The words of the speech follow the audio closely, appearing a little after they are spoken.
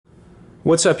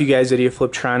What's up, you guys? Eddie of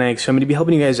Fliptroniks. So I'm going to be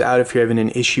helping you guys out if you're having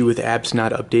an issue with apps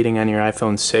not updating on your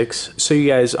iPhone 6. So you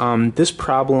guys, this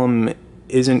problem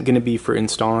isn't going to be for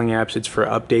installing apps, it's for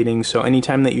updating. So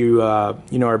anytime that you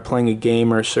are playing a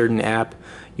game or a certain app,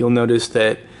 you'll notice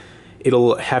that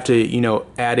it'll have to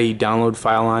add a download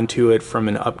file onto it from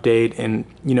an update. And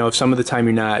if some of the time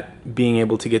you're not being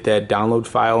able to get that download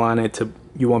file on it,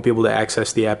 you won't be able to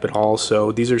access the app at all.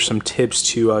 So these are some tips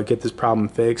to get this problem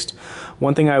fixed.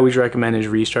 One thing I always recommend is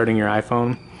restarting your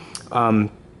iPhone.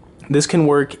 This can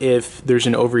work if there's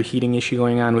an overheating issue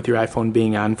going on with your iPhone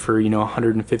being on for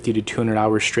 150 to 200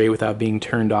 hours straight without being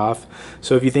turned off.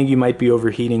 So if you think you might be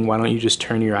overheating, why don't you just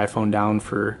turn your iPhone down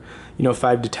for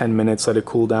 5 to 10 minutes, let it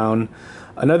cool down.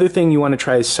 Another thing you want to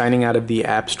try is signing out of the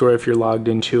App Store if you're logged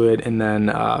into it, and then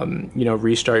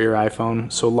restart your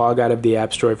iPhone. So log out of the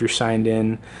App Store if you're signed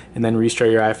in, and then restart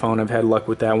your iPhone. I've had luck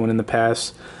with that one in the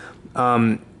past.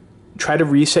 Try to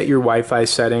reset your Wi-Fi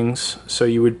settings. So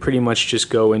you would pretty much just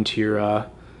go into your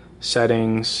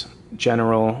settings,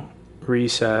 general,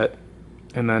 reset,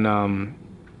 and then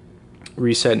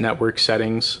reset network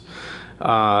settings.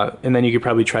 And then you could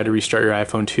probably try to restart your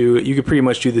iPhone too. You could pretty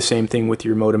much do the same thing with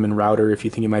your modem and router if you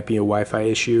think it might be a Wi-Fi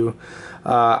issue.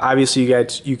 Obviously,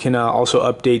 you can also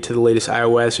update to the latest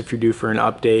iOS if you're due for an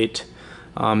update.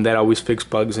 That always fixes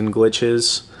bugs and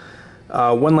glitches.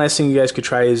 One last thing you guys could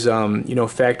try is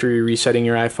factory resetting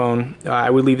your iPhone. I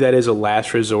would leave that as a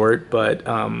last resort, but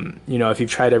if you've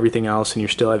tried everything else and you're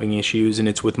still having issues and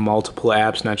it's with multiple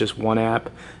apps, not just one app,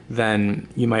 then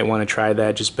you might want to try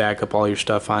that. Just back up all your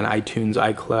stuff on iTunes,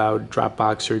 iCloud,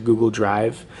 Dropbox, or Google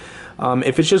Drive.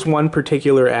 If it's just one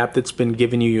particular app that's been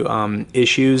giving you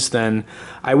issues, then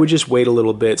I would just wait a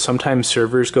little bit. Sometimes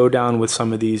servers go down with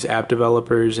some of these app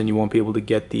developers and you won't be able to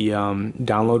get the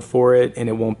download for it, and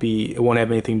it won't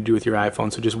have anything to do with your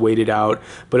iPhone, so just wait it out.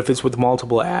 But if it's with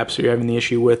multiple apps that you're having the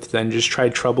issue with, then just try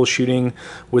troubleshooting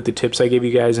with the tips I gave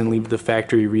you guys and leave the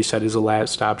factory reset as the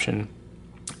last option.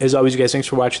 As always, you guys, thanks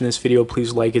for watching this video.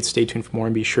 Please like it, stay tuned for more,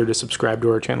 and be sure to subscribe to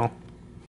our channel.